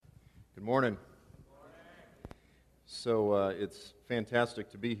Good morning. So it's fantastic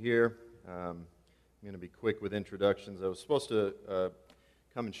to be here. I'm going to be quick with introductions. I was supposed to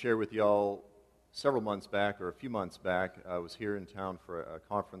come and share with y'all several months back, or a few months back. I was here in town for a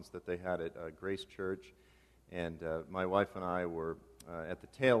conference that they had at Grace Church, and my wife and I were at the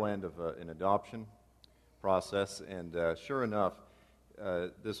tail end of an adoption process, and sure enough,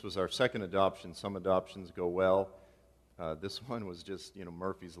 this was our second adoption. Some adoptions go well. This one was just,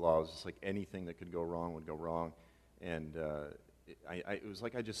 Murphy's Law. It was just like anything that could go wrong would go wrong. And it was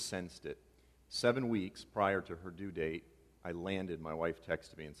like I just sensed it. 7 weeks prior to her due date, I landed. My wife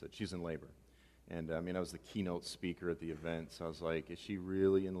texted me and said, she's in labor. And, I was the keynote speaker at the event, so I was like, is she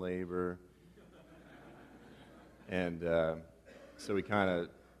really in labor? And so we kind of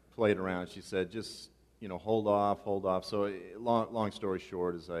played around. She said, just, hold off. So long story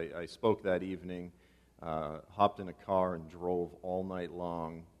short is I spoke that evening. Hopped in a car and drove all night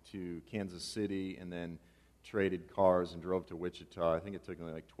long to Kansas City and then traded cars and drove to Wichita. I think it took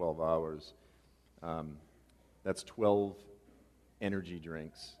me like 12 hours. That's 12 energy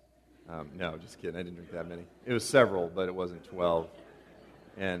drinks. No, just kidding. I didn't drink that many. It was several, but it wasn't 12.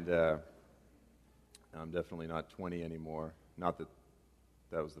 And I'm definitely not 20 anymore. Not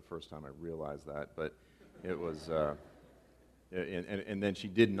that was the first time I realized that, but it was... And then she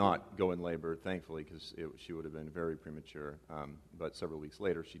did not go in labor, thankfully, because she would have been very premature. But several weeks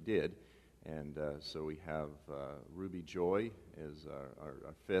later, she did. And so we have Ruby Joy is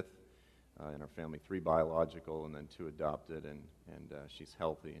our fifth in our family, 3 biological and then 2 adopted. And she's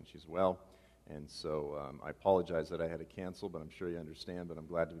healthy and she's well. And so I apologize that I had to cancel, but I'm sure you understand, but I'm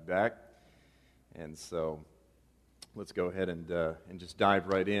glad to be back. And so let's go ahead and just dive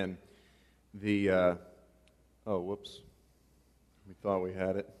right in. Whoops. We thought we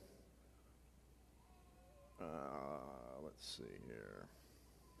had it. Let's see here.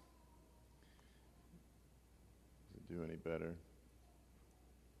 Does it do any better?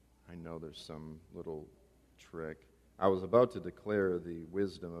 I know there's some little trick. I was about to declare the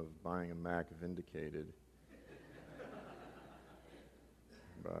wisdom of buying a Mac vindicated.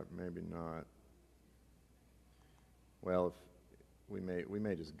 But maybe not. Well, if we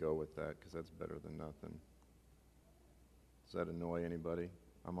may just go with that, because that's better than nothing. Does that annoy anybody?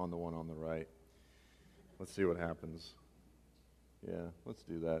 I'm on the one on the right. Let's see what happens. Yeah, let's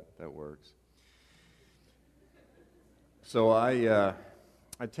do that. That works. So I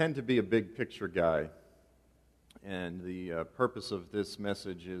tend to be a big picture guy, and the purpose of this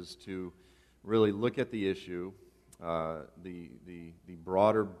message is to really look at the issue, the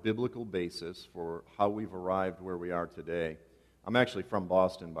broader biblical basis for how we've arrived where we are today. I'm actually from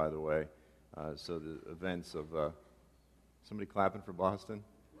Boston, by the way, so the events of... Somebody clapping for Boston?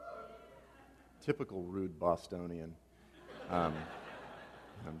 Typical rude Bostonian. I'm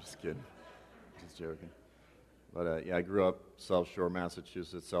just kidding. Just joking. But I grew up South Shore,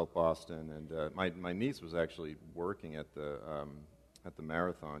 Massachusetts, South Boston, and my niece was actually working at the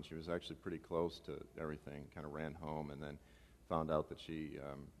marathon. She was actually pretty close to everything. Kind of ran home and then found out that she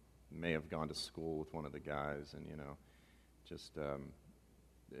may have gone to school with one of the guys, and just.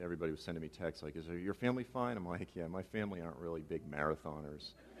 Everybody was sending me texts like, is your family fine? I'm like, yeah, my family aren't really big marathoners.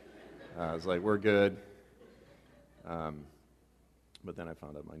 I was like, we're good. But then I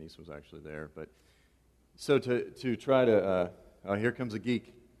found out my niece was actually there. But so to try to, here comes a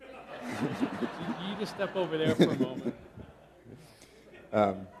geek. You just step over there for a moment.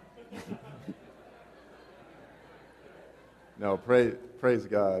 No, praise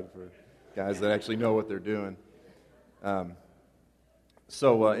God for guys that actually know what they're doing.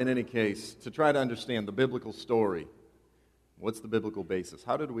 So in any case, to try to understand the biblical story, what's the biblical basis?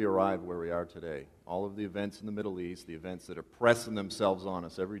 How did we arrive where we are today? All of the events in the Middle East, the events that are pressing themselves on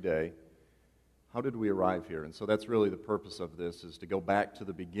us every day, how did we arrive here? And so that's really the purpose of this, is to go back to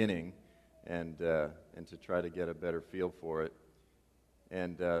the beginning and to try to get a better feel for it.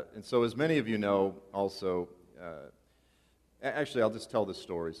 And so as many of you know also, actually I'll just tell this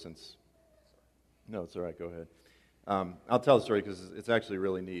story since... No, it's all right, go ahead. I'll tell the story because it's actually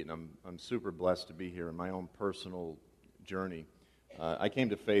really neat, and I'm super blessed to be here in my own personal journey. I came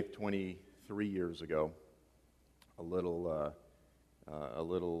to faith 23 years ago, a little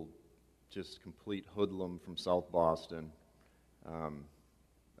just complete hoodlum from South Boston.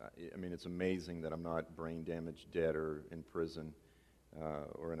 It's amazing that I'm not brain damaged, dead, or in prison,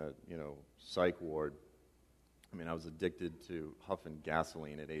 or in a psych ward. I was addicted to huffing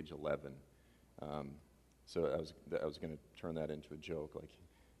gasoline at age 11. So I was going to turn that into a joke, like,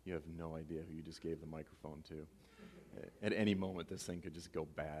 you have no idea who you just gave the microphone to. At any moment, this thing could just go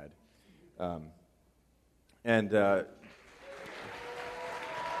bad.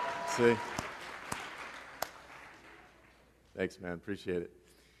 So see. Thanks, man. Appreciate it.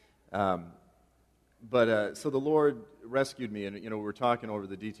 So the Lord rescued me, and we were talking over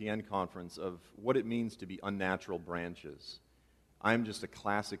the DTN conference of what it means to be unnatural branches. I'm just a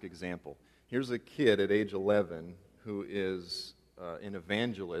classic example. Here's a kid at age 11 who is an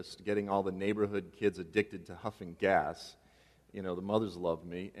evangelist, getting all the neighborhood kids addicted to huffing gas. The mothers love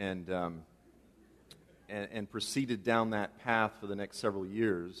me, and proceeded down that path for the next several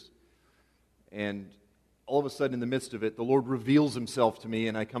years. And all of a sudden, in the midst of it, the Lord reveals himself to me,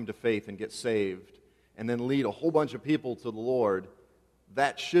 and I come to faith and get saved, and then lead a whole bunch of people to the Lord.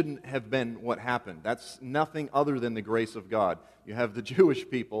 That shouldn't have been what happened. That's nothing other than the grace of God. You have the Jewish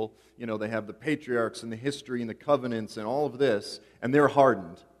people, they have the patriarchs and the history and the covenants and all of this, and they're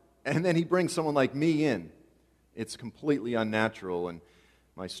hardened. And then he brings someone like me in. It's completely unnatural, and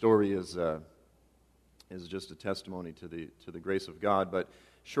my story is just a testimony to the grace of God. But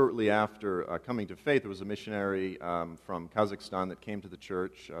shortly after coming to faith, there was a missionary from Kazakhstan that came to the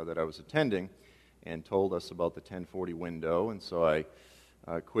church that I was attending and told us about the 1040 window. And so I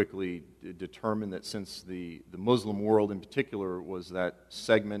quickly determined that since the Muslim world in particular was that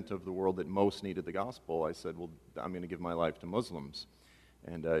segment of the world that most needed the gospel, I said, well, I'm going to give my life to Muslims.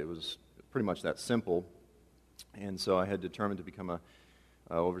 And it was pretty much that simple. And so I had determined to become a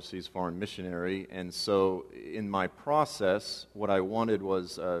overseas foreign missionary. And so in my process, what I wanted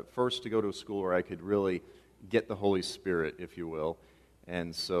was first to go to a school where I could really get the Holy Spirit, if you will.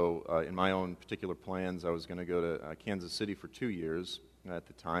 And so in my own particular plans, I was going to go to Kansas City for 2 years. At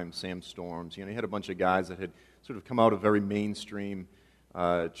the time, Sam Storms. You had a bunch of guys that had sort of come out of very mainstream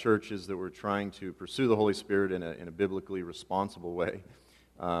churches that were trying to pursue the Holy Spirit in a biblically responsible way.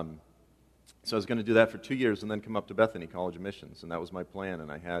 So I was going to do that for 2 years and then come up to Bethany College of Missions, and that was my plan.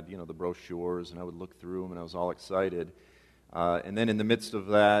 And I had, the brochures, and I would look through them, and I was all excited. And then in the midst of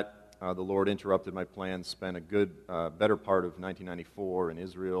that, the Lord interrupted my plans, spent a good, better part of 1994 in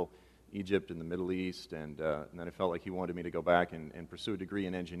Israel, Egypt, and the Middle East, and then I felt like he wanted me to go back and pursue a degree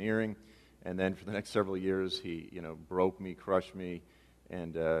in engineering. And then for the next several years, he, broke me, crushed me,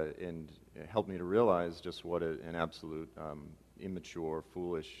 and helped me to realize just what an absolute immature,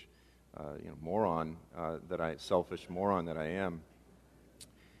 foolish, selfish moron that I am.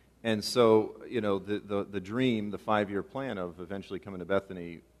 And so, the dream, the 5-year plan of eventually coming to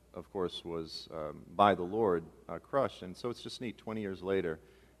Bethany, of course, was by the Lord crushed. And so it's just neat, 20 years later,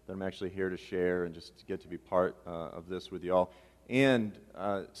 that I'm actually here to share and just to get to be part of this with y'all. And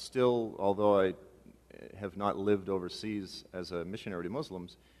still, although I have not lived overseas as a missionary to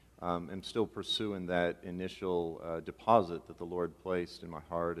Muslims, I'm still pursuing that initial deposit that the Lord placed in my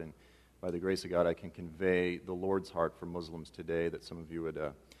heart. And by the grace of God, I can convey the Lord's heart for Muslims today, that some of you would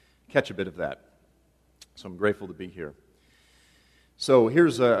catch a bit of that. So I'm grateful to be here. So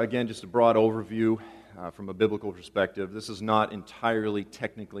here's, again, just a broad overview from a biblical perspective. This is not entirely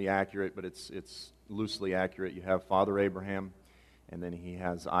technically accurate, but it's loosely accurate. You have Father Abraham, and then he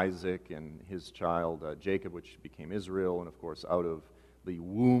has Isaac and his child Jacob, which became Israel. And, of course, out of the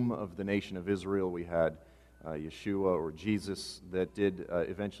womb of the nation of Israel, we had Yeshua, or Jesus, that did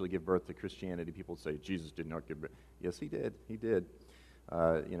eventually give birth to Christianity. People say Jesus did not give birth. Yes, he did. He did.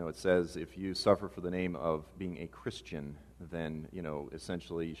 It says if you suffer for the name of being a Christian, then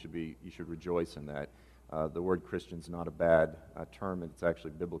essentially you should rejoice in that. The word Christian is not a bad term; it's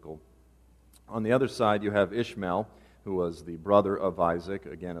actually biblical. On the other side, you have Ishmael, who was the brother of Isaac,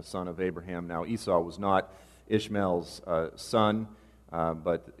 again a son of Abraham. Now Esau was not Ishmael's son.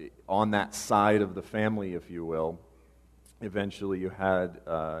 But on that side of the family, if you will, eventually you had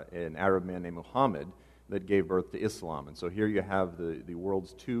an Arab man named Muhammad that gave birth to Islam. And so here you have the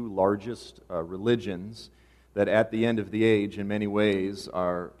world's two largest religions that at the end of the age, in many ways,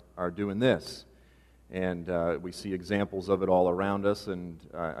 are doing this. And we see examples of it all around us, and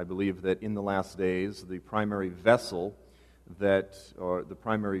I believe that in the last days, the primary vessel or the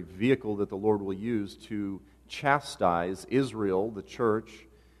primary vehicle that the Lord will use to chastise Israel, the church,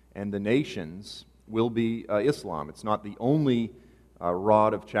 and the nations will be Islam. It's not the only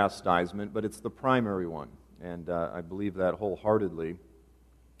rod of chastisement, but it's the primary one. And I believe that wholeheartedly.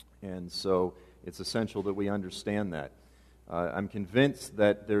 And so it's essential that we understand that. I'm convinced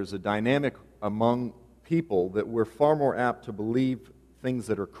that there's a dynamic among people that we're far more apt to believe things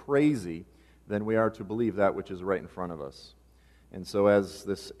that are crazy than we are to believe that which is right in front of us. And so as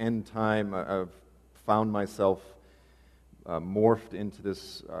this end time, I've found myself morphed into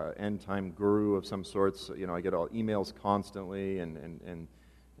this end-time guru of some sorts. I get all emails constantly, and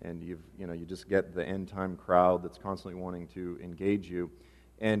you just get the end-time crowd that's constantly wanting to engage you.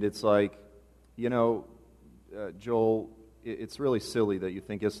 And it's like, Joel, it's really silly that you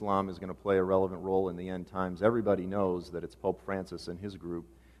think Islam is going to play a relevant role in the end times. Everybody knows that it's Pope Francis and his group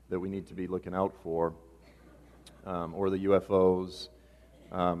that we need to be looking out for, or the UFOs,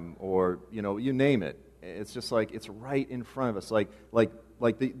 or, you name it. It's just like, it's right in front of us.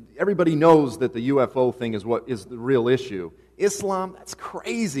 Everybody knows that the UFO thing is what is the real issue. Islam, that's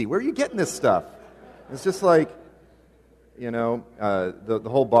crazy. Where are you getting this stuff? It's just like, the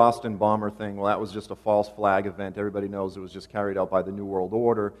whole Boston bomber thing, well, that was just a false flag event. Everybody knows it was just carried out by the New World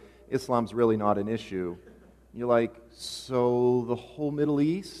Order. Islam's really not an issue. You're like, so the whole Middle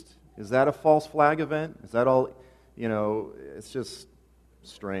East, is that a false flag event? Is that all, it's just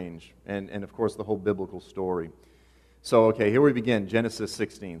strange. And of course, the whole biblical story. So, okay, here we begin, Genesis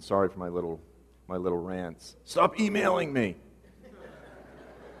 16. Sorry for my little rants. Stop emailing me.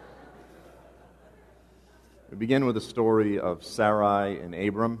 We begin with the story of Sarai and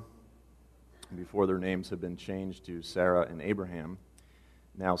Abram, before their names had been changed to Sarah and Abraham.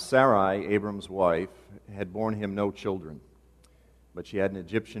 Now Sarai, Abram's wife, had borne him no children, but she had an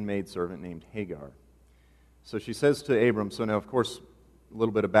Egyptian maidservant named Hagar. So she says to Abram, so now of course, a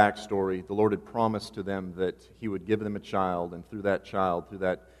little bit of backstory, the Lord had promised to them that He would give them a child, and through that child, through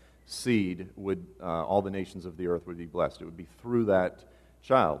that seed, would all the nations of the earth would be blessed. It would be through that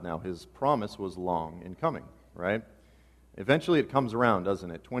child. Now His promise was long in coming. Right? Eventually it comes around,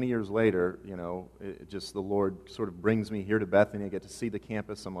 doesn't it? 20 years later, the Lord sort of brings me here to Bethany. I get to see the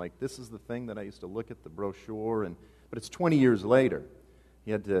campus. I'm like, this is the thing that I used to look at the brochure, but it's 20 years later.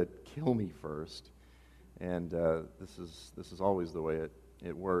 He had to kill me first. And this is always the way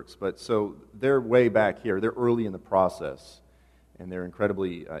it works. But so they're way back here. They're early in the process, and they're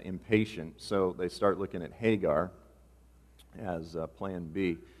incredibly impatient. So they start looking at Hagar as plan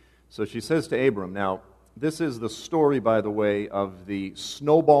B. So she says to Abram, now, this is the story, by the way, of the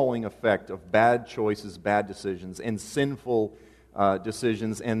snowballing effect of bad choices, bad decisions, and sinful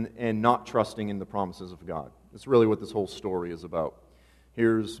decisions, and not trusting in the promises of God. That's really what this whole story is about.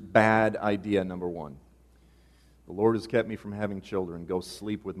 Here's bad idea number one. The Lord has kept me from having children. Go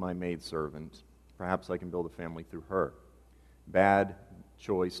sleep with my maidservant. Perhaps I can build a family through her. Bad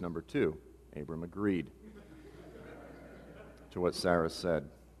choice number two. Abram agreed to what Sarai said.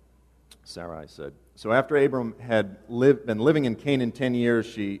 So after Abram had been living in Canaan 10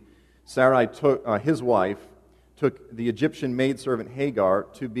 years, Sarai took his wife, took the Egyptian maidservant Hagar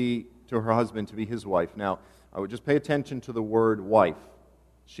to her husband to be his wife. Now, I would just pay attention to the word wife.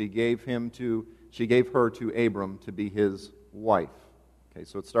 She gave her to Abram to be his wife. Okay,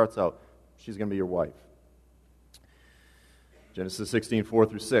 so it starts out, she's going to be your wife. Genesis 16, 4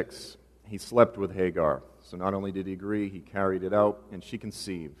 through 6. He slept with Hagar. So not only did he agree, he carried it out, and she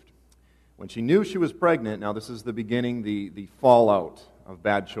conceived. When she knew she was pregnant, now this is the beginning, the fallout of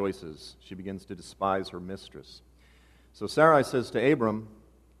bad choices. She begins to despise her mistress. So Sarai says to Abram,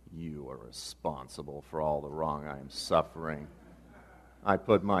 you are responsible for all the wrong I am suffering. I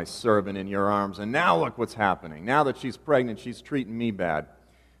put my servant in your arms, and now look what's happening. Now that she's pregnant, she's treating me bad.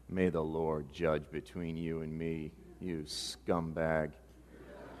 May the Lord judge between you and me, you scumbag.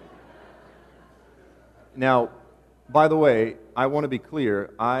 Now, by the way, I want to be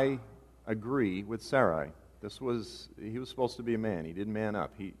clear, I agree with Sarai. He was supposed to be a man. He didn't man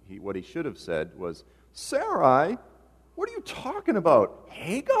up. What he should have said was, Sarai, what are you talking about?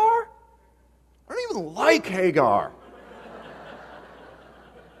 Hagar? I don't even like Hagar.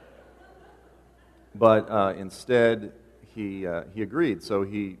 But instead, he agreed. So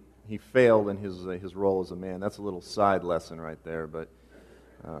he failed in his role as a man. That's a little side lesson right there, but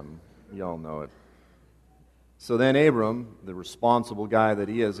you all know it. So then Abram, the responsible guy that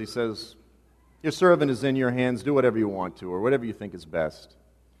he is, he says, your servant is in your hands. Do whatever you want to, or whatever you think is best.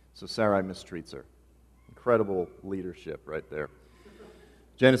 So Sarai mistreats her. Incredible leadership right there.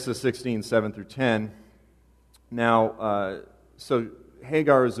 Genesis 16, 7 through 10. Now, so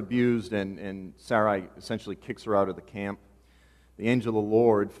Hagar is abused, and Sarai essentially kicks her out of the camp. The angel of the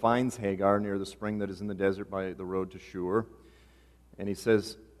Lord finds Hagar near the spring that is in the desert by the road to Shur. And he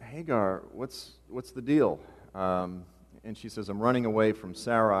says, Hagar, what's the deal? And she says, I'm running away from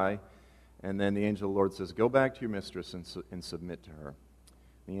Sarai. And then the angel of the Lord says, go back to your mistress and submit to her.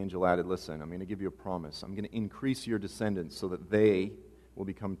 The angel added, listen, I'm going to give you a promise. I'm going to increase your descendants so that they will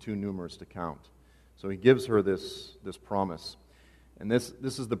become too numerous to count. So he gives her this promise. And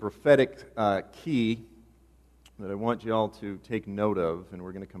this is the prophetic key that I want you all to take note of, and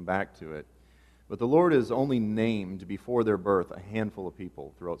we're going to come back to it. But the Lord has only named before their birth a handful of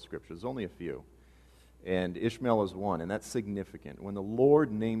people throughout Scripture. There's only a few. And Ishmael is one, and that's significant. When the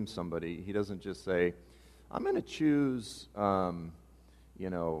Lord names somebody, He doesn't just say, I'm going to choose,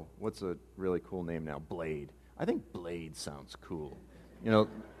 what's a really cool name now? Blade. I think blade sounds cool. The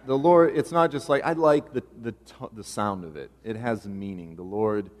Lord, it's not just like, I like the sound of it. It has meaning. The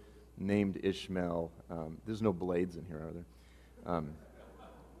Lord named Ishmael. There's no blades in here, are there?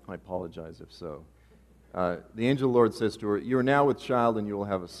 I apologize if so. The angel of the Lord says to her, "You are now with child, and you will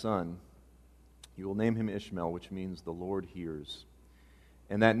have a son. You will name him Ishmael," which means the Lord hears.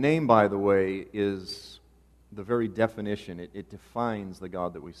 And that name, by the way, is the very definition. It defines the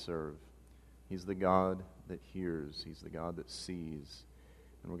God that we serve. He's the God that hears. He's the God that sees.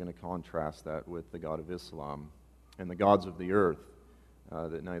 And we're going to contrast that with the God of Islam and the gods of the earth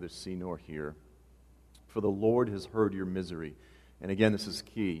that neither see nor hear. "For the Lord has heard your misery." And again, this is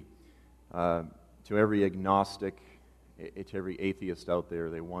key. To every agnostic, to every atheist out there,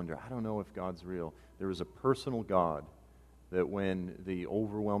 they wonder, I don't know if God's real. There is a personal God that when the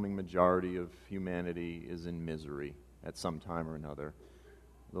overwhelming majority of humanity is in misery at some time or another,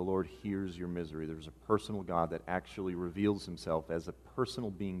 the Lord hears your misery. There's a personal God that actually reveals himself as a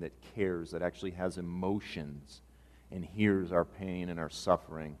personal being that cares, that actually has emotions and hears our pain and our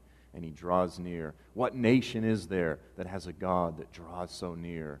suffering, and he draws near. What nation is there that has a God that draws so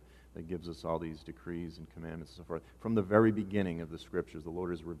near, that gives us all these decrees and commandments and so forth? From the very beginning of the Scriptures, the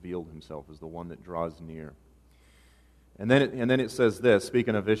Lord has revealed himself as the one that draws near. And then it says this,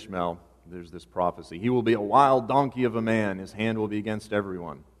 speaking of Ishmael, there's this prophecy. "He will be a wild donkey of a man. His hand will be against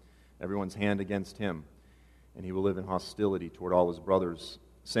everyone. Everyone's hand against him. And he will live in hostility toward all his brothers."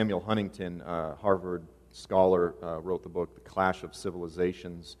 Samuel Huntington, Harvard scholar, wrote the book, The Clash of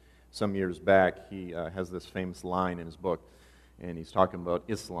Civilizations. Some years back, he has this famous line in his book, and he's talking about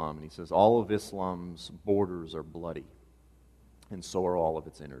Islam, and he says, "All of Islam's borders are bloody, and so are all of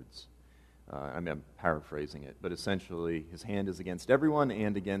its innards." I'm paraphrasing it, but essentially, his hand is against everyone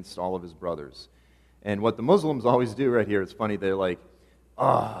and against all of his brothers. And what the Muslims always do right here, it's funny, they're like,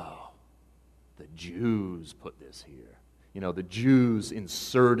 "Oh, the Jews put this here. The Jews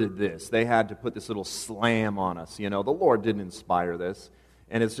inserted this. They had to put this little slam on us. The Lord didn't inspire this."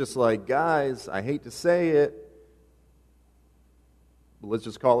 And it's just like, guys, I hate to say it, but let's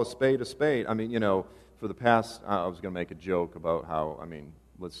just call a spade a spade. For the past, I was going to make a joke about how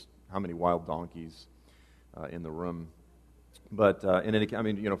many wild donkeys in the room. But, for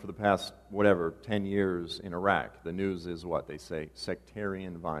the past, 10 years in Iraq, the news is what? They say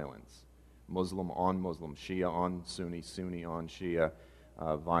sectarian violence. Muslim on Muslim, Shia on Sunni, Sunni on Shia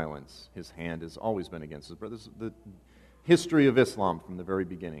violence. His hand has always been against his brothers. The history of Islam from the very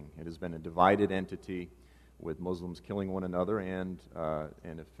beginning. It has been a divided entity with Muslims killing one another and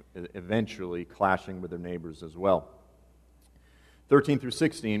eventually clashing with their neighbors as well. 13 through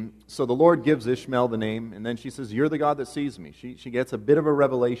 16, so the Lord gives Ishmael the name, and then she says, "You're the God that sees me." She gets a bit of a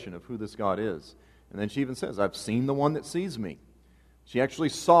revelation of who this God is. And then she even says, "I've seen the one that sees me." She actually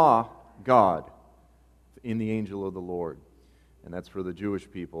saw God in the angel of the Lord. And that's for the Jewish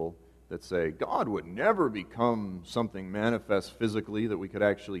people that say, God would never become something manifest physically that we could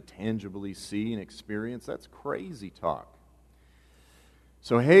actually tangibly see and experience. That's crazy talk.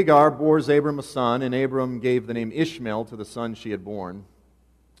 So Hagar bore Abram a son, and Abram gave the name Ishmael to the son she had born.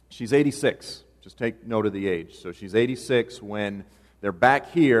 She's 86. Just take note of the age. So she's 86 when they're back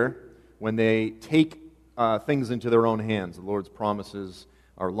here, when they take things into their own hands. The Lord's promises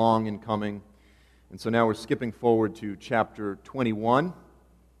are long in coming. And so now we're skipping forward to chapter 21,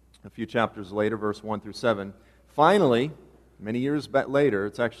 a few chapters later, verse 1 through 7. Finally, many years later,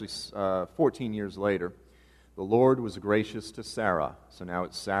 it's actually 14 years later, the Lord was gracious to Sarah. So now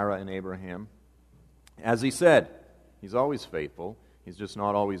it's Sarah and Abraham. As he said, he's always faithful. He's just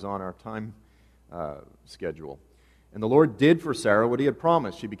not always on our time schedule. And the Lord did for Sarah what he had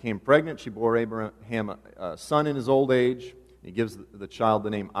promised. She became pregnant. She bore Abraham a son in his old age. He gives the child the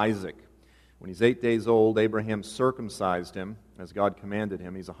name Isaac. When he's 8 days old, Abraham circumcised him, as God commanded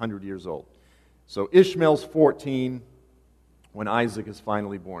him. He's 100 years old. So Ishmael's 14 when Isaac is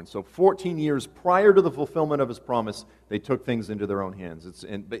finally born. So 14 years prior to the fulfillment of his promise, they took things into their own hands.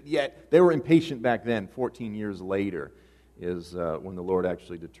 But yet, they were impatient back then. 14 years later is when the Lord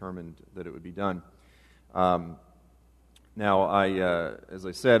actually determined that it would be done. Now, I, as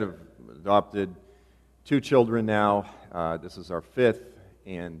I said, have adopted 2 children now. This is our 5th,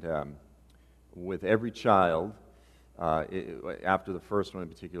 and with every child, after the first one in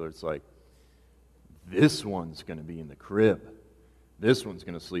particular, it's like, this one's going to be in the crib. This one's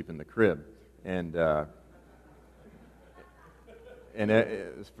going to sleep in the crib. And for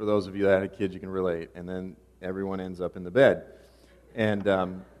those of you that had kids, you can relate. And then everyone ends up in the bed. And,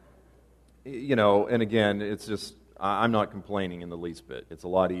 and again, it's just, I'm not complaining in the least bit. It's a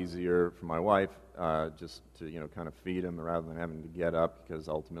lot easier for my wife just to, kind of feed him rather than having to get up, because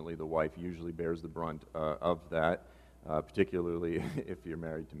ultimately the wife usually bears the brunt of that, particularly if you're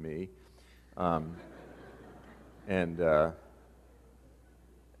married to me.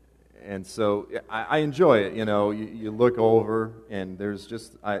 And so I enjoy it. You look over and there's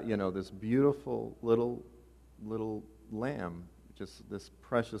just this beautiful little lamb, just this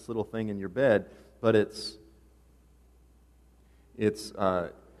precious little thing in your bed, but it's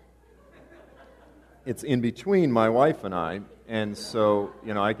in between my wife and I, and so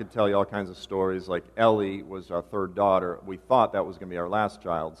I could tell you all kinds of stories. Like Ellie was our third daughter. We thought that was going to be our last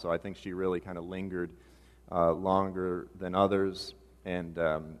child, so I think she really kind of lingered longer than others. And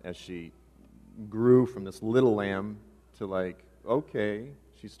as she grew from this little lamb to okay,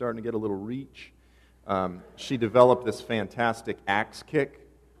 she's starting to get a little reach, she developed this fantastic axe kick.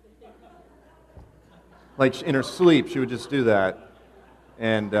 Like in her sleep, she would just do that.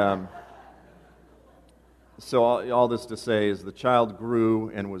 And so all this to say is the child grew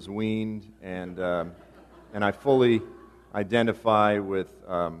and was weaned, and I fully identify with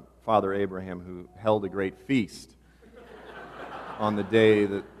Father Abraham, who held a great feast on the day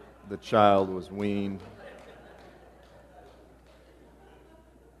that the child was weaned.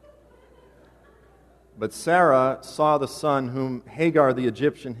 But Sarah saw the son whom Hagar the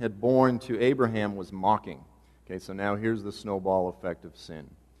Egyptian had borne to Abraham was mocking. Okay, so now here's the snowball effect of sin.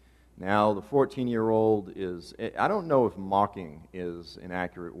 Now the 14-year-old is, I don't know if mocking is an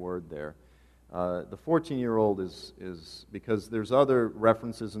accurate word there. The 14-year-old is because there's other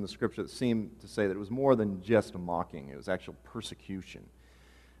references in the Scripture that seem to say that it was more than just mocking. It was actual persecution.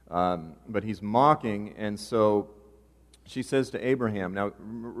 But he's mocking, and so she says to Abraham, now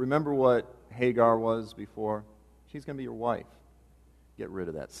remember what Hagar was before? She's going to be your wife. Get rid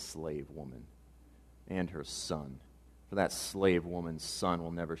of that slave woman and her son. For that slave woman's son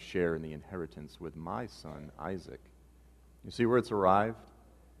will never share in the inheritance with my son, Isaac. You see where it's arrived?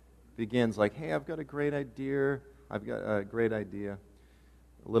 Begins like, hey, I've got a great idea. A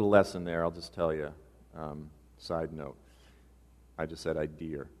little lesson there, I'll just tell you. Side note. I just said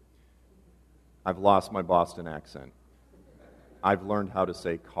idea. I've lost my Boston accent. I've learned how to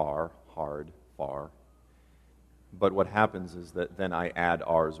say car, hard, far. But what happens is that then I add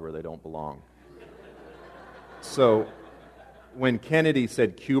R's where they don't belong. So when Kennedy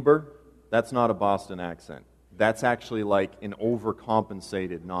said Cuber, that's not a Boston accent. That's actually like an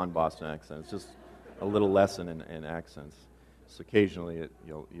overcompensated non-Boston accent. It's just a little lesson in accents. So occasionally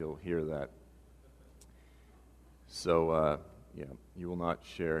you'll hear that. So, he will not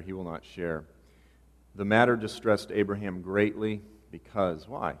share. The matter distressed Abraham greatly because,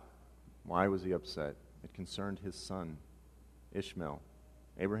 why? Why was he upset? It concerned his son, Ishmael.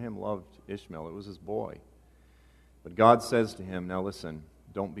 Abraham loved Ishmael. It was his boy. But God says to him, now listen,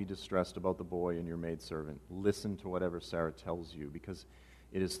 don't be distressed about the boy and your maidservant. Listen to whatever Sarah tells you, because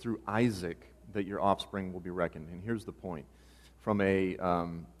it is through Isaac that your offspring will be reckoned. And here's the point. From a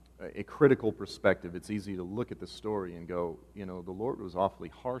critical perspective, it's easy to look at the story and go, the Lord was awfully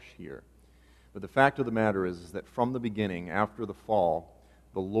harsh here. But the fact of the matter is that from the beginning, after the fall,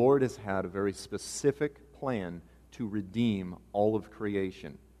 the Lord has had a very specific plan to redeem all of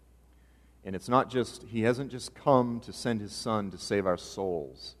creation. And it's not just, He hasn't just come to send His Son to save our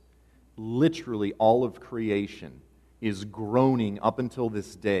souls. Literally all of creation is groaning up until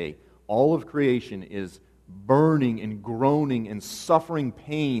this day. All of creation is burning and groaning and suffering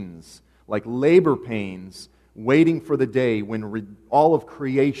pains, like labor pains, waiting for the day when all of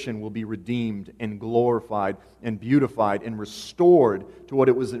creation will be redeemed and glorified and beautified and restored to what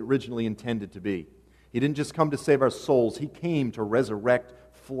it was originally intended to be. He didn't just come to save our souls. He came to resurrect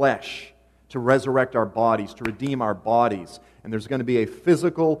flesh, to resurrect our bodies, to redeem our bodies. And there's going to be a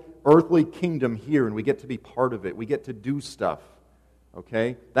physical, earthly kingdom here, and we get to be part of it. We get to do stuff.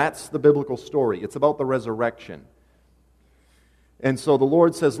 Okay? That's the biblical story. It's about the resurrection. And so the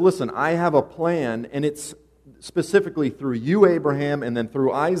Lord says, listen, I have a plan, and it's specifically through you, Abraham, and then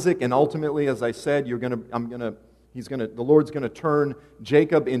through Isaac, and ultimately, as I said, the Lord's going to turn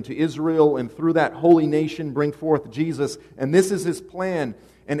Jacob into Israel, and through that holy nation bring forth Jesus. And this is His plan.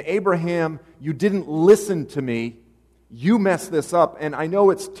 And Abraham, you didn't listen to me. You messed this up, and I know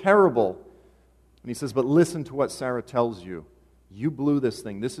it's terrible. And He says, but listen to what Sarah tells you. You blew this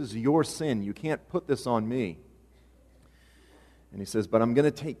thing. This is your sin. You can't put this on me. And He says, but I'm going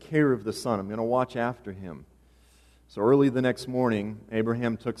to take care of the son. I'm going to watch after him. So early the next morning,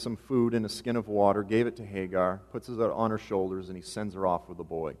 Abraham took some food and a skin of water, gave it to Hagar, puts it on her shoulders, and he sends her off with the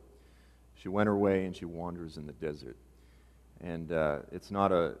boy. She went her way, and she wanders in the desert. And it's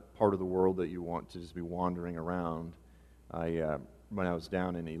not a part of the world that you want to just be wandering around. When I was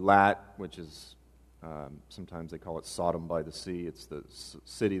down in Eilat, which is sometimes they call it Sodom by the Sea. It's the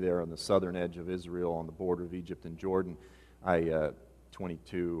city there on the southern edge of Israel on the border of Egypt and Jordan. I was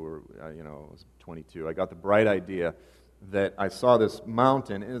 22. I got the bright idea that I saw this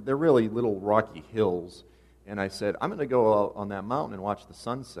mountain, and they're really little rocky hills, and I said, I'm going to go out on that mountain and watch the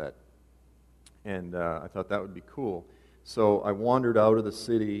sunset. And I thought that would be cool. So I wandered out of the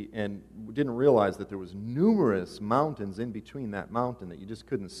city and didn't realize that there was numerous mountains in between that mountain that you just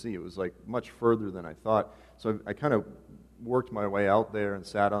couldn't see. It was like much further than I thought. So I kind of worked my way out there and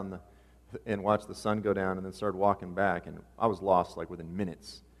sat and watched the sun go down, and then started walking back, and I was lost like within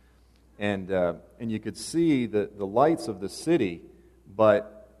minutes. And you could see the lights of the city,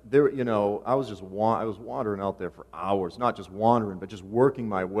 but there, I was wandering out there for hours, not just wandering, but just working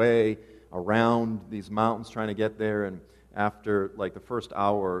my way around these mountains trying to get there. And after like the first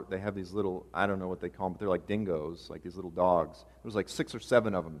hour, they have these little, I don't know what they call them, but they're like dingoes, like these little dogs. There was like 6 or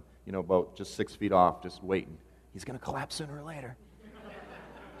 7 of them, about just 6 feet off, just waiting. He's going to collapse sooner or later.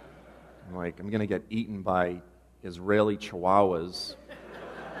 I'm going to get eaten by Israeli chihuahuas.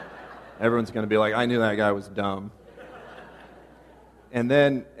 Everyone's going to be like, I knew that guy was dumb. And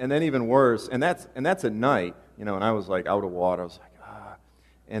then even worse, and that's at night, and I was like out of water. I was like,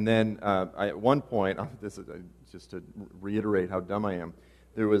 And then at one point, this is just to reiterate how dumb I am,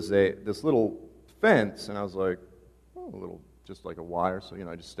 there was this little fence, and I was like, a little, just like a wire, so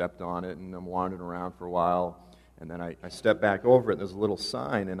I just stepped on it, and I'm wandering around for a while, and then I step back over it, and there's a little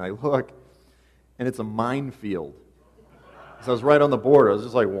sign, and I look, and it's a minefield. So I was right on the border. I was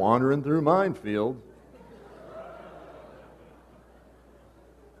just like wandering through minefield.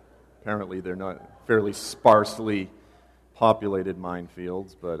 Apparently, they're not fairly sparsely populated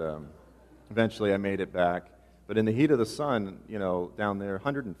minefields, but eventually I made it back. But in the heat of the sun, down there,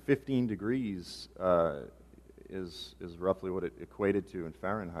 115 degrees is roughly what it equated to in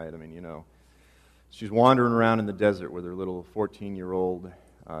Fahrenheit. I mean, she's wandering around in the desert with her little 14-year-old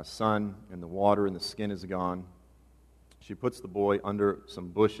son, and the water and the skin is gone. She puts the boy under some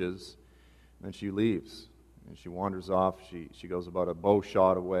bushes, and she leaves. And she wanders off. She goes about a bow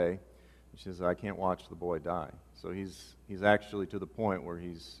shot away. She says, I can't watch the boy die. So he's actually to the point where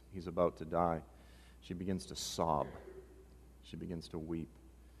he's about to die. She begins to sob. She begins to weep.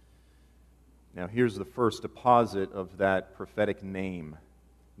 Now here's the first deposit of that prophetic name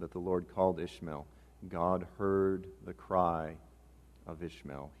that the Lord called Ishmael. God heard the cry of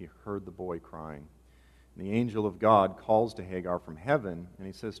Ishmael. He heard the boy crying. And the angel of God calls to Hagar from heaven, and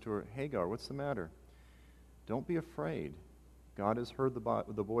he says to her, Hagar, what's the matter? Don't be afraid. God has heard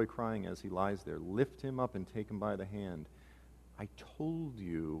the boy crying as he lies there. Lift him up and take him by the hand. I told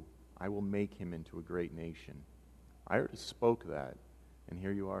you I will make him into a great nation. I already spoke that, and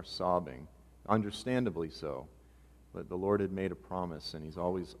here you are sobbing. Understandably so. But the Lord had made a promise, and he's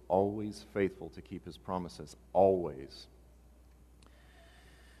always, always faithful to keep his promises. Always.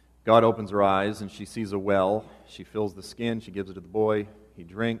 God opens her eyes, and she sees a well. She fills the skin. She gives it to the boy. He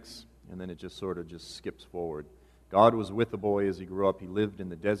drinks, and then it just sort of just skips forward. God was with the boy as he grew up. He lived in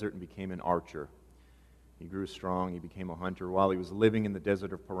the desert and became an archer. He grew strong. He became a hunter. While he was living in the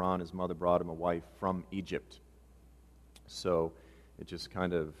desert of Paran, his mother brought him a wife from Egypt. So it just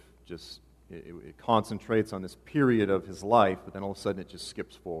kind of it concentrates on this period of his life, but then all of a sudden it just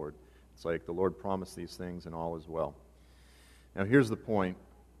skips forward. It's like the Lord promised these things and all is well. Now here's the point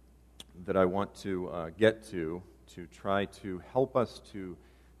that I want to get to try to help us to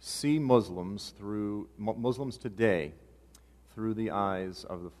see Muslims today through the eyes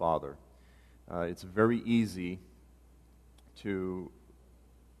of the Father. It's very easy to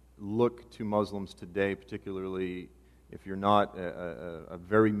look to Muslims today, particularly if you're not a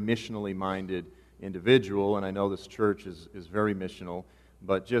very missionally minded individual, and I know this church is very missional,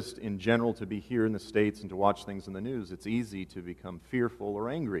 but just in general to be here in the States and to watch things in the news, it's easy to become fearful or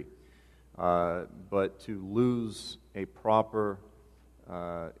angry. But to lose a proper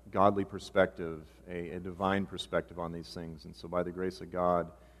godly perspective, a divine perspective on these things. And so by the grace of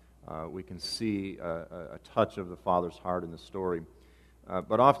God, we can see a touch of the Father's heart in the story.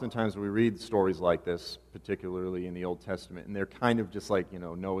 But oftentimes we read stories like this, particularly in the Old Testament, and they're kind of just like,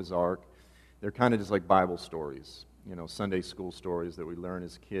 Noah's Ark. They're kind of just like Bible stories, Sunday school stories that we learn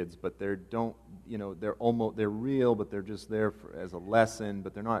as kids, but they're real, but they're just there as a lesson,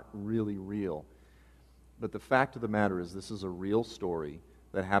 but they're not really real. But the fact of the matter is, this is a real story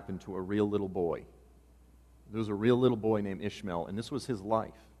that happened to a real little boy. There was a real little boy named Ishmael, and this was his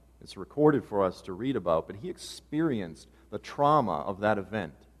life. It's recorded for us to read about, but he experienced the trauma of that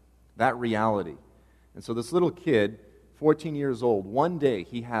event, that reality. And so this little kid 14 years old. One day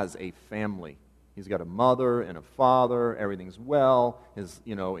he has a family. He's got a mother and a father. Everything's well.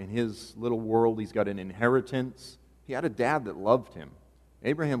 In his little world, he's got an inheritance. He had a dad that loved him.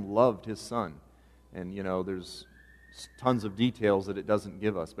 Abraham loved his son. And, there's tons of details that it doesn't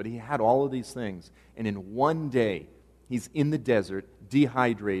give us. But he had all of these things. And in one day, he's in the desert,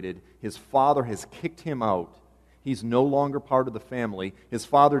 dehydrated. His father has kicked him out. He's no longer part of the family. His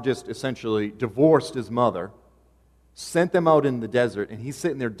father just essentially divorced his mother, sent them out in the desert, and he's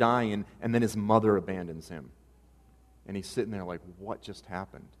sitting there dying, and then his mother abandons him. And he's sitting there like, what just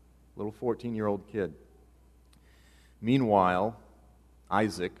happened? Little 14-year-old kid. Meanwhile,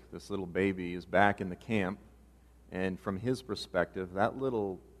 Isaac, this little baby, is back in the camp, and from his perspective, that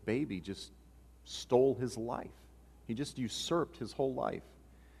little baby just stole his life. He just usurped his whole life.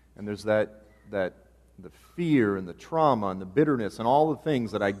 And there's the fear and the trauma and the bitterness and all the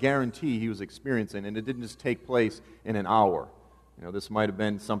things that I guarantee he was experiencing, and it didn't just take place in an hour. This might have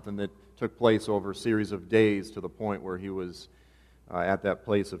been something that took place over a series of days to the point where he was at that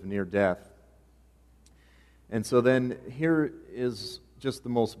place of near death. And so then here is just the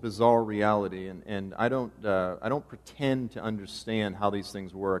most bizarre reality, and I don't pretend to understand how these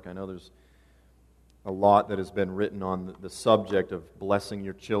things work. I know there's a lot that has been written on the subject of blessing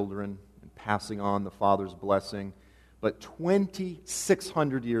your children and passing on the Father's blessing. But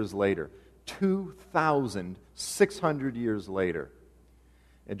 2,600 years later, 2,600 years later,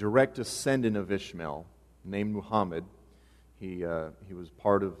 a direct descendant of Ishmael named Muhammad, he was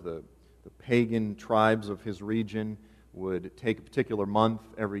part of the pagan tribes of his region, would take a particular month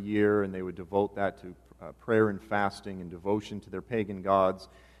every year, and they would devote that to prayer and fasting and devotion to their pagan gods.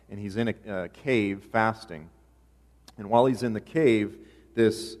 And he's in a cave fasting. And while he's in the cave,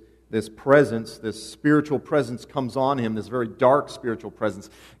 this presence, this spiritual presence comes on him, this very dark spiritual presence,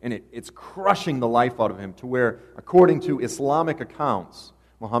 and it's crushing the life out of him to where, according to Islamic accounts,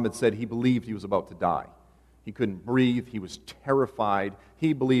 Muhammad said he believed he was about to die. He couldn't breathe. He was terrified.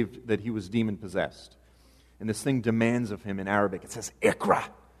 He believed that he was demon-possessed. And this thing demands of him in Arabic. It says, Iqra,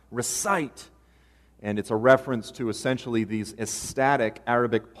 recite. And it's a reference to essentially these ecstatic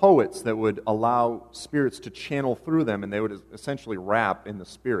Arabic poets that would allow spirits to channel through them, and they would essentially rap in the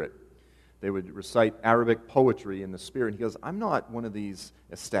spirit. They would recite Arabic poetry in the spirit. And he goes, I'm not one of these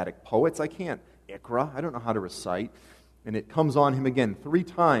ecstatic poets. I can't Iqra. I don't know how to recite. And it comes on him again 3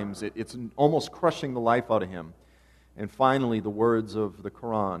 times. It's almost crushing the life out of him. And finally, the words of the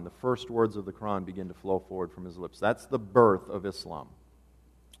Quran, the first words of the Quran, begin to flow forward from his lips. That's the birth of Islam.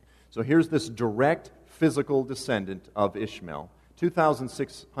 So here's this direct physical descendant of Ishmael.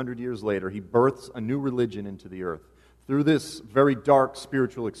 2,600 years later, he births a new religion into the earth through this very dark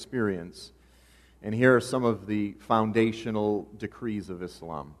spiritual experience. And here are some of the foundational decrees of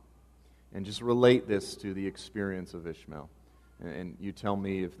Islam. And just relate this to the experience of Ishmael. And you tell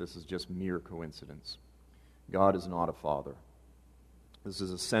me if this is just mere coincidence. God is not a father. This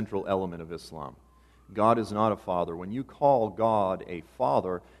is a central element of Islam. God is not a father. When you call God a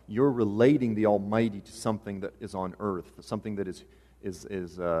father, you're relating the Almighty to something that is on earth, something that is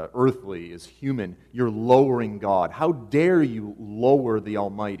earthly, is human. You're lowering God. How dare you lower the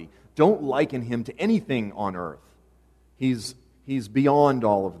Almighty? Don't liken Him to anything on earth. He's beyond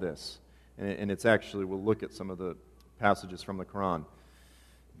all of this. And it's actually, we'll look at some of the passages from the Quran.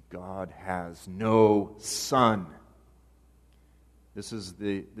 God has no son. This is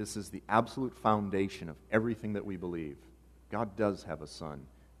the absolute foundation of everything that we believe. God does have a son.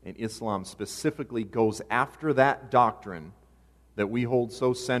 And Islam specifically goes after that doctrine that we hold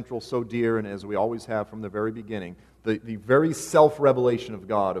so central, so dear, and as we always have from the very beginning, the very self-revelation of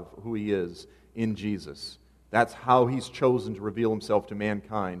God, of who He is in Jesus. That's how He's chosen to reveal Himself to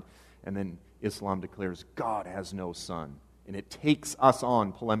mankind. And then Islam declares God has no son. And it takes us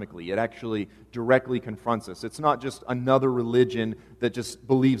on polemically. It actually directly confronts us. It's not just another religion that just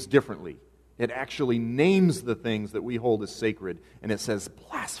believes differently. It actually names the things that we hold as sacred, and it says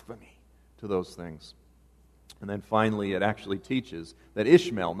blasphemy to those things. And then finally, it actually teaches that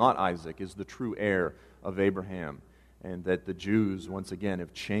Ishmael, not Isaac, is the true heir of Abraham, and that the Jews, once again,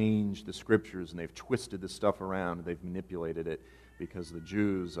 have changed the Scriptures, and they've twisted this stuff around, and they've manipulated it, because the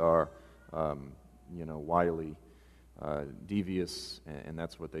Jews are, wily, devious, and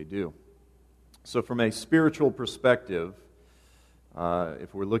that's what they do. So from a spiritual perspective,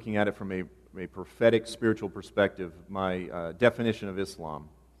 if we're looking at it from a prophetic spiritual perspective, my definition of Islam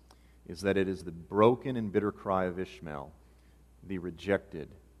is that it is the broken and bitter cry of Ishmael, the rejected,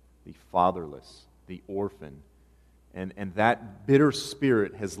 the fatherless, the orphan, and that bitter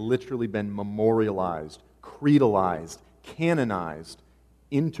spirit has literally been memorialized, creedalized, canonized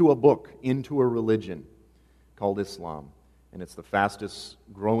into a book, into a religion called Islam. and it's the fastest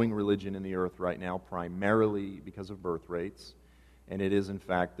growing religion in the earth right now, primarily because of birth rates. And it is, in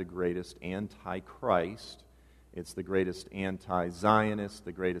fact, the greatest anti-Christ. It's the greatest anti-Zionist,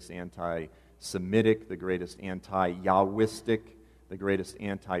 the greatest anti-Semitic, the greatest anti-Yahwistic, the greatest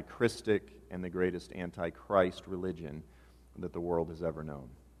anti-Christic, and the greatest anti-Christ religion that the world has ever known.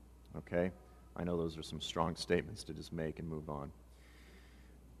 Okay? I know those are some strong statements to just make and move on.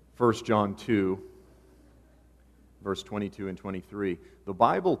 1 John 2, verse 22 and 23. The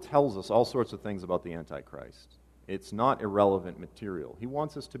Bible tells us all sorts of things about the Antichrist. It's not irrelevant material. He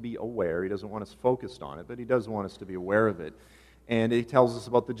wants us to be aware. He doesn't want us focused on it, but he does want us to be aware of it. And he tells us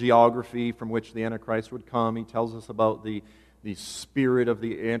about the geography from which the Antichrist would come. He tells us about the spirit of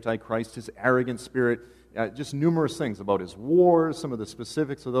the Antichrist, his arrogant spirit, just numerous things about his wars, some of the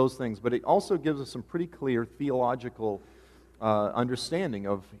specifics of those things. But it also gives us some pretty clear theological understanding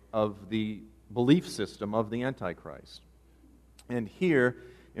of the belief system of the Antichrist. And here,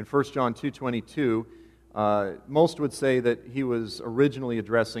 in 1 John 2:22, most would say that he was originally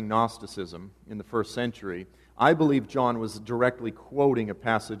addressing Gnosticism in the first century. I believe John was directly quoting a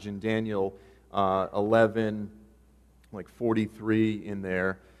passage in Daniel 11, like 43 in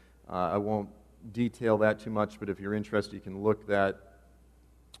there. I won't detail that too much, but if you're interested, you can look that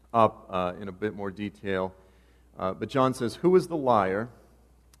up in a bit more detail. But John says, "Who is the liar?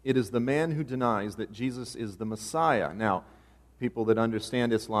 It is the man who denies that Jesus is the Messiah." Now, people that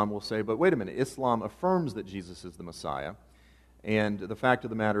understand Islam will say, but wait a minute, Islam affirms that Jesus is the Messiah. And the fact of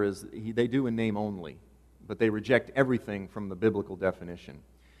the matter is, they do in name only, but they reject everything from the biblical definition.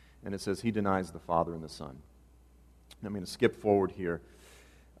 And it says he denies the Father and the Son. I'm going to skip forward here.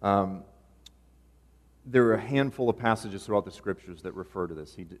 There are a handful of passages throughout the Scriptures that refer to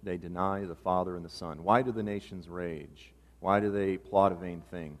this. They deny the Father and the Son. Why do the nations rage? Why do they plot a vain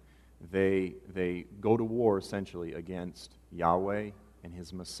thing? They go to war, essentially, against Yahweh and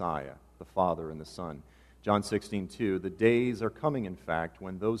His Messiah, the Father and the Son. John 16:2, "The days are coming, in fact,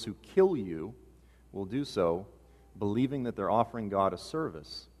 when those who kill you will do so, believing that they're offering God a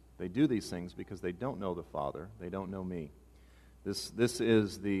service. They do these things because they don't know the Father, they don't know me." This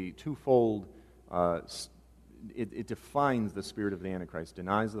is the twofold, it defines the spirit of the Antichrist.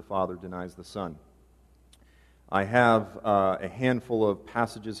 Denies the Father, denies the Son. I have a handful of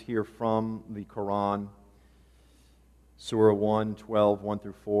passages here from the Quran. Surah 1:12,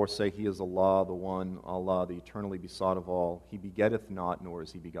 1-4 say, "He is Allah, the one, Allah, the eternally besought of all. He begetteth not, nor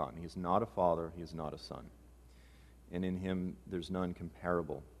is He begotten. He is not a father, He is not a son. And in Him there's none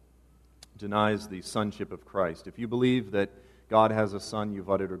comparable." Denies the sonship of Christ. If you believe that God has a son, you've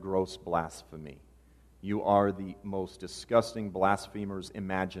uttered a gross blasphemy. You are the most disgusting blasphemers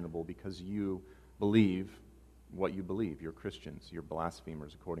imaginable because you believe what you believe. You're Christians. You're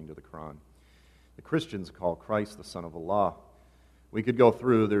blasphemers according to the Quran. The Christians call Christ the Son of Allah. We could go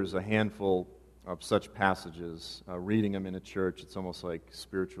through, there's a handful of such passages. Reading them in a church, it's almost like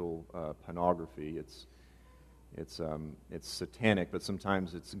spiritual pornography. It's satanic, but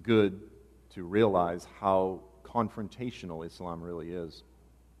sometimes it's good to realize how confrontational Islam really is.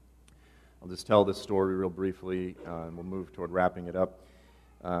 I'll just tell this story real briefly, and we'll move toward wrapping it up.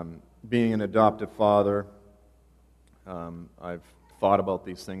 Being an adoptive father, I've thought about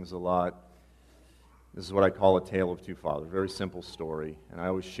these things a lot. This is what I call a tale of two fathers. Very simple story, and I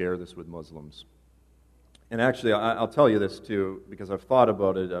always share this with Muslims. And actually, I'll tell you this too, because I've thought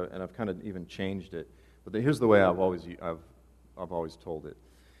about it, and I've kind of even changed it. But here's the way I've always told it: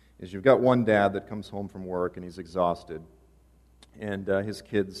 is you've got one dad that comes home from work and he's exhausted, and his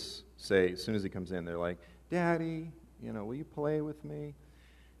kids say, as soon as he comes in, they're like, "Daddy, will you play with me?"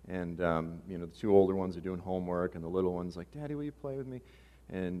 And the two older ones are doing homework, and the little one's like, "Daddy, will you play with me?"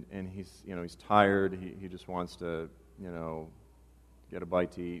 And he's tired. He just wants to get a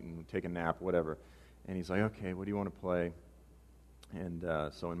bite to eat and take a nap, whatever. And he's like, "Okay, what do you want to play?" And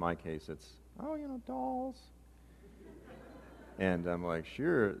so in my case, it's dolls. And I'm like,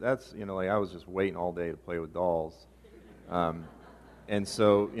 "Sure, that's I was just waiting all day to play with dolls." And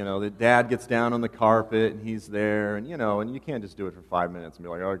so, the dad gets down on the carpet, and he's there, and you can't just do it for 5 minutes and be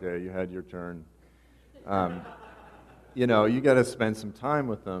like, "Okay, you had your turn." You got to spend some time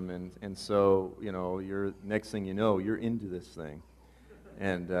with them, and so, you're next thing you know, you're into this thing,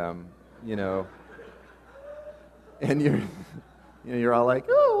 and and you're all like,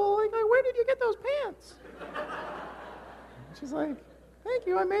 "Oh, where did you get those pants?" She's like, "Thank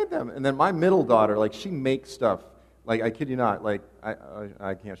you, I made them." And then my middle daughter, she makes stuff. I kid you not,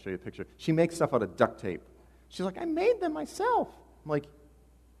 I can't show you a picture. She makes stuff out of duct tape. She's like, "I made them myself." I'm like,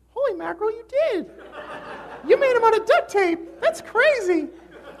 "Holy mackerel, you did! You made them out of duct tape! That's crazy!"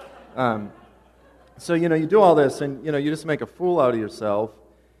 So, you do all this, and, you just make a fool out of yourself.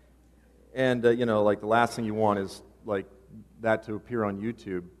 And, like, the last thing you want is, like, that to appear on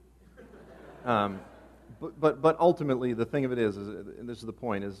YouTube. But ultimately, the thing of it is, and this is the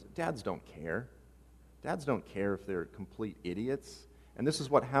point, is dads don't care. Dads don't care if they're complete idiots. And this is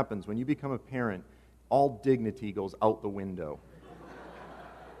what happens when you become a parent. All dignity goes out the window.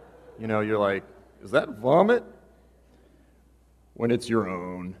 You're like, is that vomit? When it's your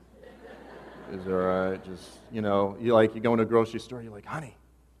own. Is it all right? Just, you go in a grocery store, you're like, honey,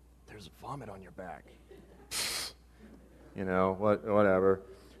 there's vomit on your back. Whatever.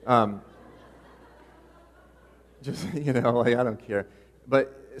 Just, like, I don't care.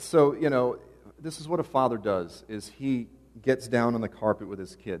 But, so, this is what a father does, is he gets down on the carpet with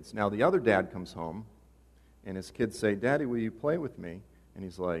his kids. Now, the other dad comes home, and his kids say, Daddy, will you play with me? And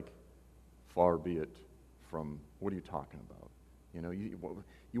he's like, far be it from, what are you talking about?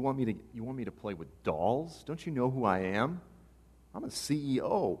 You want me to play with dolls? Don't you know who I am? I'm a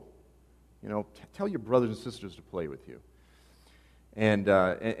CEO. Tell your brothers and sisters to play with you. And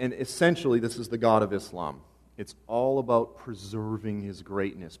essentially, this is the God of Islam. It's all about preserving his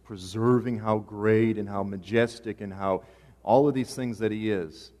greatness, preserving how great and how majestic and how all of these things that he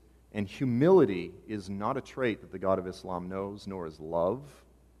is. And humility is not a trait that the God of Islam knows, nor is love,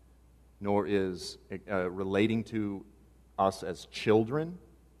 nor is relating to us as children.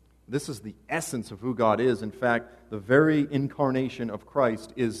 This is the essence of who God is. In fact, the very incarnation of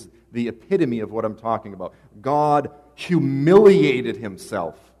Christ is the epitome of what I'm talking about. God humiliated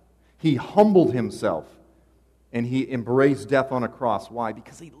himself. He humbled himself. And he embraced death on a cross. Why?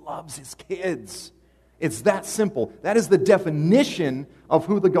 Because he loves his kids. It's that simple. That is the definition of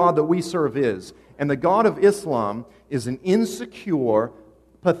who the God that we serve is. And the God of Islam is an insecure,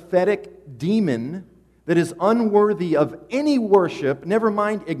 pathetic demon that is unworthy of any worship, never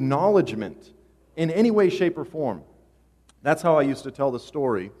mind acknowledgement, in any way, shape, or form. That's how I used to tell the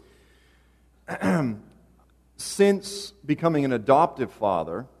story. Since becoming an adoptive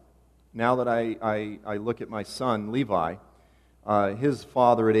father, now that I look at my son, Levi, his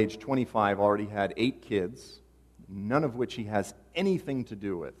father at age 25 already had 8 kids, none of which he has anything to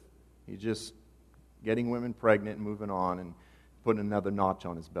do with. He's just getting women pregnant and moving on and putting another notch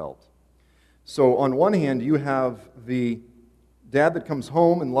on his belt. So on one hand, you have the dad that comes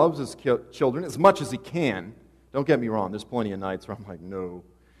home and loves his children as much as he can. Don't get me wrong, there's plenty of nights where I'm like, no.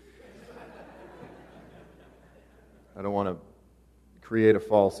 I don't want to create a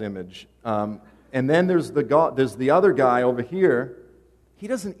false image. And then there's the other guy over here. He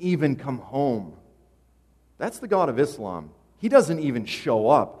doesn't even come home. That's the God of Islam. He doesn't even show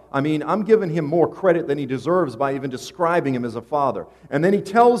up. I mean, I'm giving him more credit than he deserves by even describing him as a father. And then he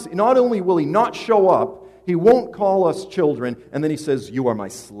tells, not only will he not show up, he won't call us children, and then he says, you are my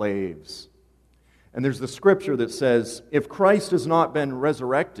slaves. And there's the scripture that says, if Christ has not been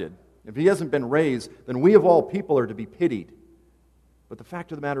resurrected, if he hasn't been raised, then we of all people are to be pitied. But the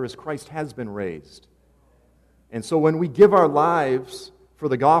fact of the matter is Christ has been raised. And so when we give our lives for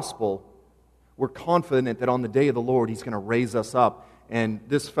the gospel, we're confident that on the day of the Lord, he's going to raise us up. And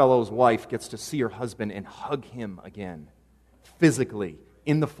this fellow's wife gets to see her husband and hug him again, physically,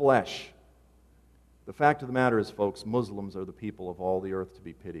 in the flesh. The fact of the matter is, folks, Muslims are the people of all the earth to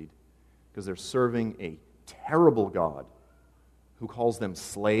be pitied because they're serving a terrible God who calls them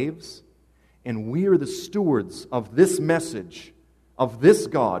slaves. And we are the stewards of this message, of this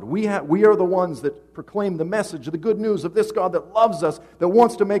God. We are the ones that proclaim the message of the good news of this God that loves us, that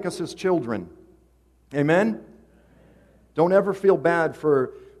wants to make us his children. Amen? Don't ever feel bad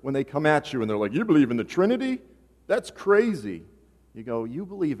for when they come at you and they're like, you believe in the Trinity? That's crazy. You go, you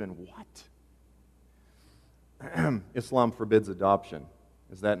believe in what? Islam forbids adoption.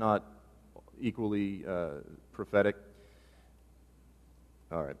 Is that not equally prophetic?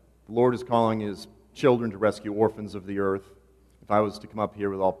 All right. The Lord is calling his children to rescue orphans of the earth. If I was to come up here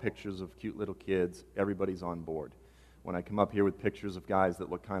with all pictures of cute little kids, everybody's on board. When I come up here with pictures of guys that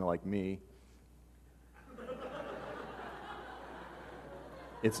look kind of like me,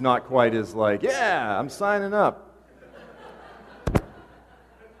 it's not quite as like, yeah, I'm signing up.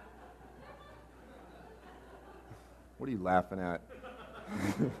 What are you laughing at?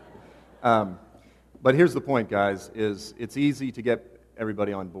 But here's the point, guys, is it's easy to get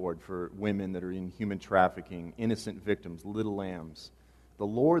everybody on board for women that are in human trafficking, innocent victims, little lambs. The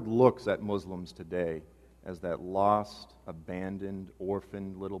Lord looks at Muslims today as that lost, abandoned,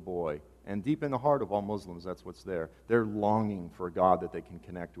 orphaned little boy. And deep in the heart of all Muslims, that's what's there. They're longing for a God that they can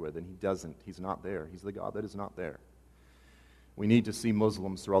connect with, and he doesn't. He's not there. He's the God that is not there. We need to see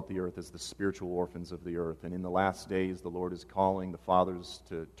Muslims throughout the earth as the spiritual orphans of the earth. And in the last days, the Lord is calling the fathers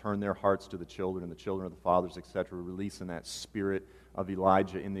to turn their hearts to the children, and the children of the fathers, etc., releasing that spirit of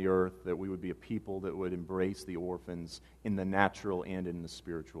Elijah in the earth, that we would be a people that would embrace the orphans in the natural and in the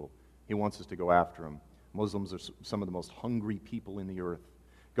spiritual. He wants us to go after them. Muslims are some of the most hungry people in the earth.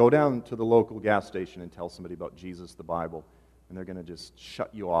 Go down to the local gas station and tell somebody about Jesus, the Bible, and they're going to just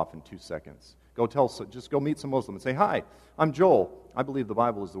shut you off in 2 seconds. Just go meet some Muslim and say, "Hi, I'm Joel. I believe the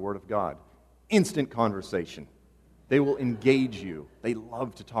Bible is the Word of God." Instant conversation. They will engage you. They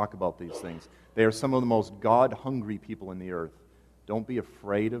love to talk about these things. They are some of the most God-hungry people in the earth. Don't be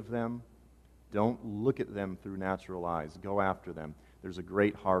afraid of them. Don't look at them through natural eyes. Go after them. There's a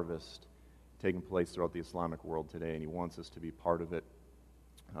great harvest taking place throughout the Islamic world today, and He wants us to be part of it.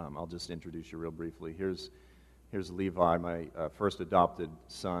 I'll just introduce you real briefly. Here's Levi, my first adopted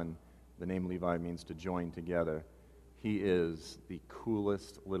son. The name Levi means to join together. He is the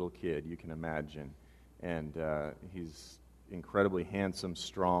coolest little kid you can imagine. And he's incredibly handsome,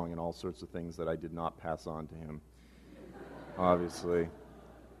 strong, and all sorts of things that I did not pass on to him. Obviously.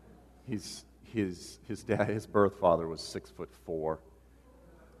 His birth father was 6'4".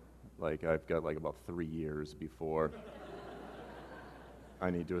 I've got about 3 years before I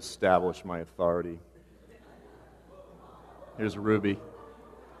need to establish my authority. Here's Ruby.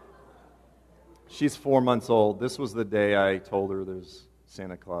 She's 4 months old. This was the day I told her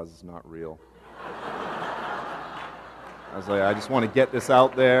Santa Claus is not real. I was like, I just want to get this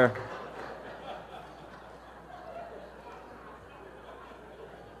out there.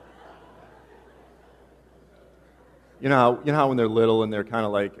 You know how when they're little and they're kind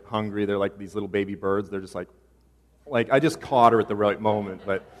of hungry, they're like these little baby birds. They're just like I just caught her at the right moment,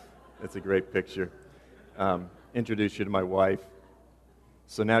 but it's a great picture. Introduce you to my wife.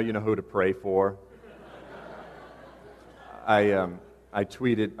 So now you know who to pray for. I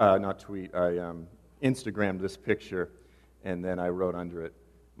Instagrammed this picture, and then I wrote under it,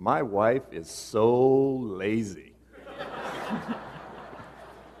 "My wife is so lazy."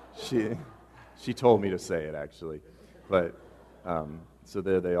 She told me to say it, actually. But so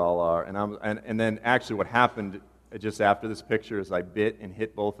there they all are. And then actually what happened just after this picture is I bit and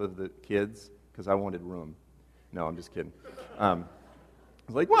hit both of the kids because I wanted room. No, I'm just kidding. I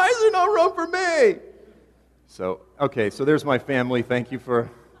was like, "Why is there no room for me?" So there's my family. Thank you for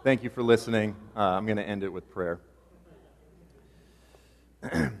listening. I'm going to end it with prayer.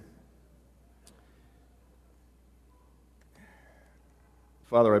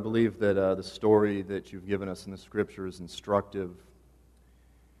 Father, I believe that the story that you've given us in the Scripture is instructive,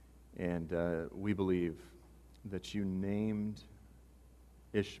 and we believe that you named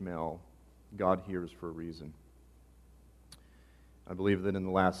Ishmael God hears for a reason. I believe that in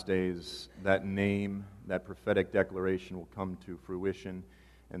the last days, that name, that prophetic declaration will come to fruition,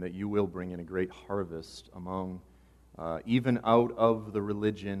 and that you will bring in a great harvest among, even out of the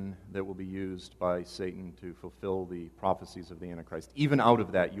religion that will be used by Satan to fulfill the prophecies of the Antichrist. Even out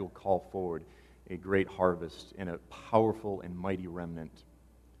of that, you'll call forward a great harvest and a powerful and mighty remnant.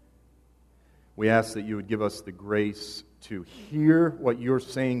 We ask that you would give us the grace to hear what you're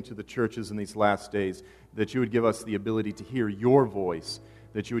saying to the churches in these last days, that you would give us the ability to hear your voice,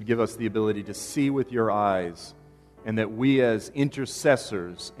 that you would give us the ability to see with your eyes, and that we as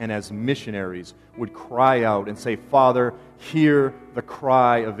intercessors and as missionaries would cry out and say, "Father, hear the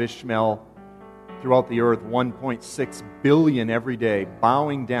cry of Ishmael throughout the earth, 1.6 billion every day,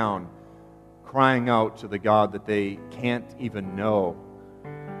 bowing down, crying out to the God that they can't even know.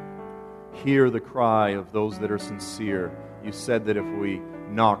 Hear the cry of those that are sincere. You said that if we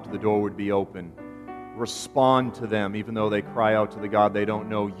knocked, the door would be open. Respond to them, even though they cry out to the God they don't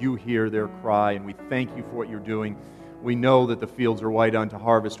know. You hear their cry, and we thank you for what you're doing. We know that the fields are white unto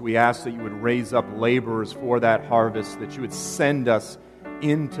harvest. We ask that you would raise up laborers for that harvest, that you would send us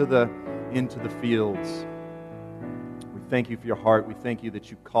into the fields. We thank you for your heart. We thank you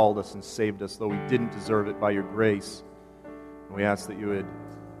that you called us and saved us, though we didn't deserve it, by your grace. And we ask that you would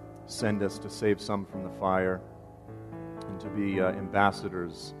send us to save some from the fire and to be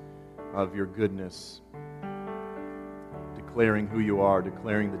ambassadors of your goodness, declaring who you are,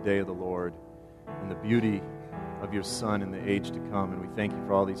 declaring the day of the Lord and the beauty of your Son in the age to come. And we thank you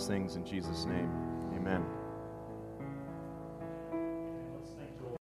for all these things in Jesus' name. Amen.